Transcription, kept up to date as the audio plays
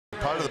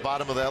part of the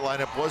bottom of that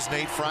lineup was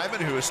Nate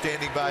Freiman, who is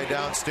standing by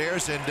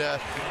downstairs. And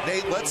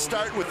Nate, let's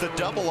start with the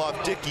double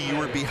off Dickey. You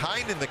were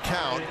behind in the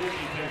count,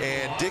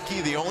 and Dickey,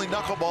 the only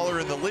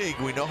knuckleballer in the league.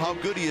 We know how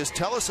good he is.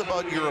 Tell us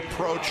about your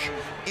approach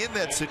in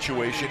that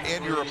situation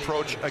and your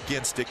approach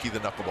against Dickey, the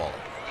knuckleballer.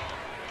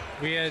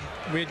 We had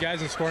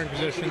guys in scoring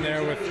position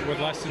there with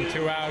less than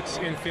 2 outs.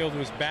 Infield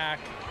was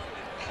back.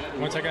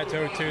 Once I got to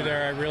 0-2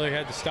 there, I really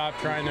had to stop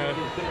trying to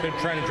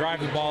drive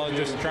the ball and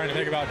just trying to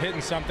think about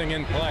hitting something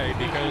in play,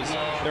 because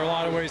there are a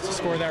lot of ways to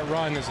score that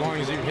run as long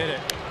as you hit it.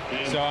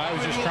 So I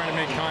was just trying to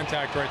make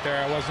contact right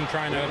there. I wasn't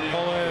trying to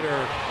pull it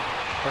or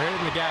hit it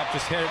in the gap,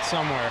 just hit it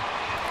somewhere.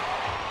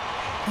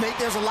 Nate,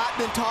 there's a lot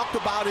been talked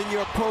about in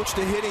your approach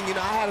to hitting. You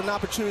know, I had an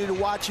opportunity to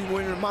watch you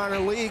win in the minor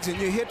leagues, and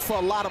you hit for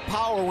a lot of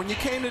power. When you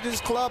came to this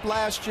club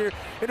last year,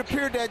 it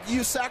appeared that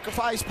you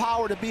sacrificed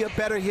power to be a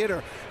better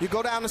hitter. You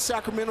go down to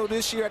Sacramento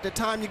this year, at the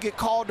time you get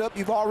called up,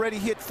 you've already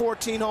hit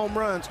 14 home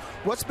runs.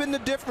 What's been the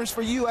difference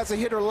for you as a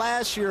hitter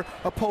last year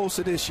opposed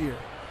to this year?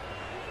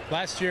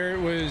 Last year, it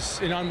was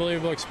an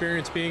unbelievable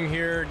experience being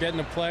here, getting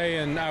to play,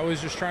 and I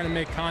was just trying to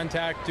make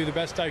contact, do the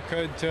best I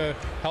could to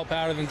help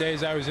out in the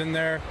days I was in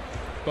there.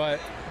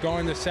 But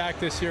going to SAC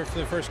this year for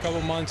the first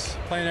couple months,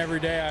 playing every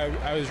day,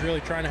 I was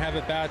really trying to have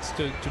at-bats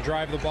to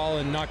drive the ball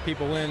and knock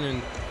people in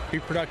and be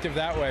productive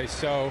that way.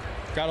 So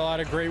got a lot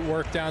of great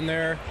work down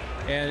there,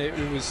 and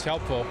it was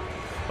helpful.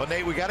 Well,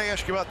 Nate, we got to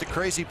ask you about the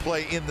crazy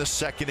play in the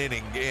second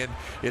inning, and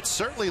it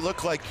certainly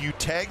looked like you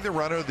tagged the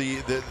runner.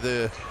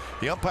 The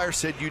umpire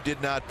said you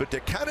did not, but to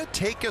kind of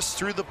take us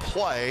through the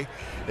play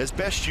as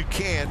best you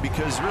can,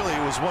 because really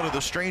it was one of the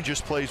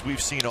strangest plays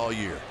we've seen all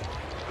year.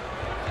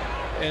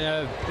 In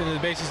the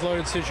bases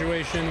loaded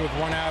situation with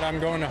 1 out, I'm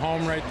going to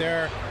home right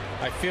there.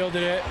 I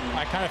fielded it.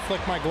 I kind of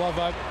flicked my glove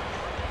up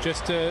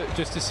just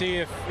to see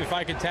if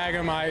I could tag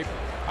him. I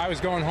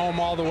was going home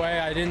all the way.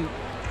 I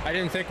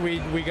didn't think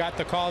we got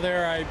the call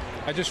there.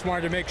 I just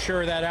wanted to make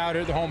sure that out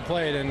at the home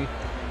plate, and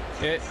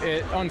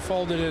it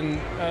unfolded in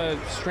a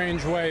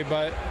strange way,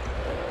 but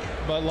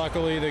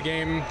luckily the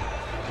game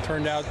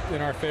turned out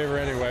in our favor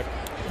anyway.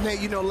 Nate,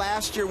 you know,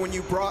 last year when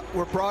you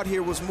were brought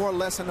here was more or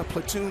less in a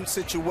platoon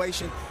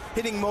situation,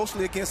 hitting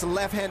mostly against a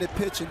left-handed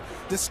pitcher.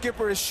 The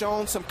skipper has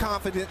shown some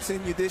confidence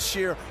in you this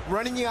year,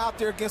 running you out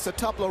there against a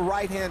couple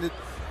of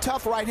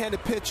tough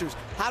right-handed pitchers.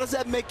 How does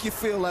that make you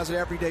feel as an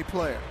everyday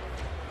player?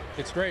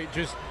 It's great.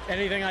 Just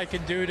anything I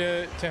can do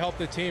to help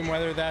the team,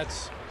 whether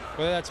that's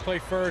play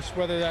first,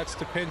 whether that's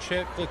to pinch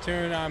hit,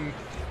 platoon.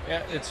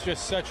 It's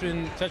just such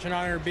an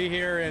honor to be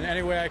here, and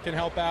any way I can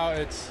help out,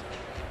 it's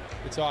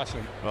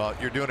awesome. Well,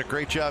 you're doing a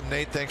great job,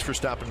 Nate. Thanks for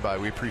stopping by.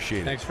 We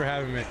appreciate it. Thanks for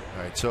having me.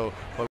 All right, so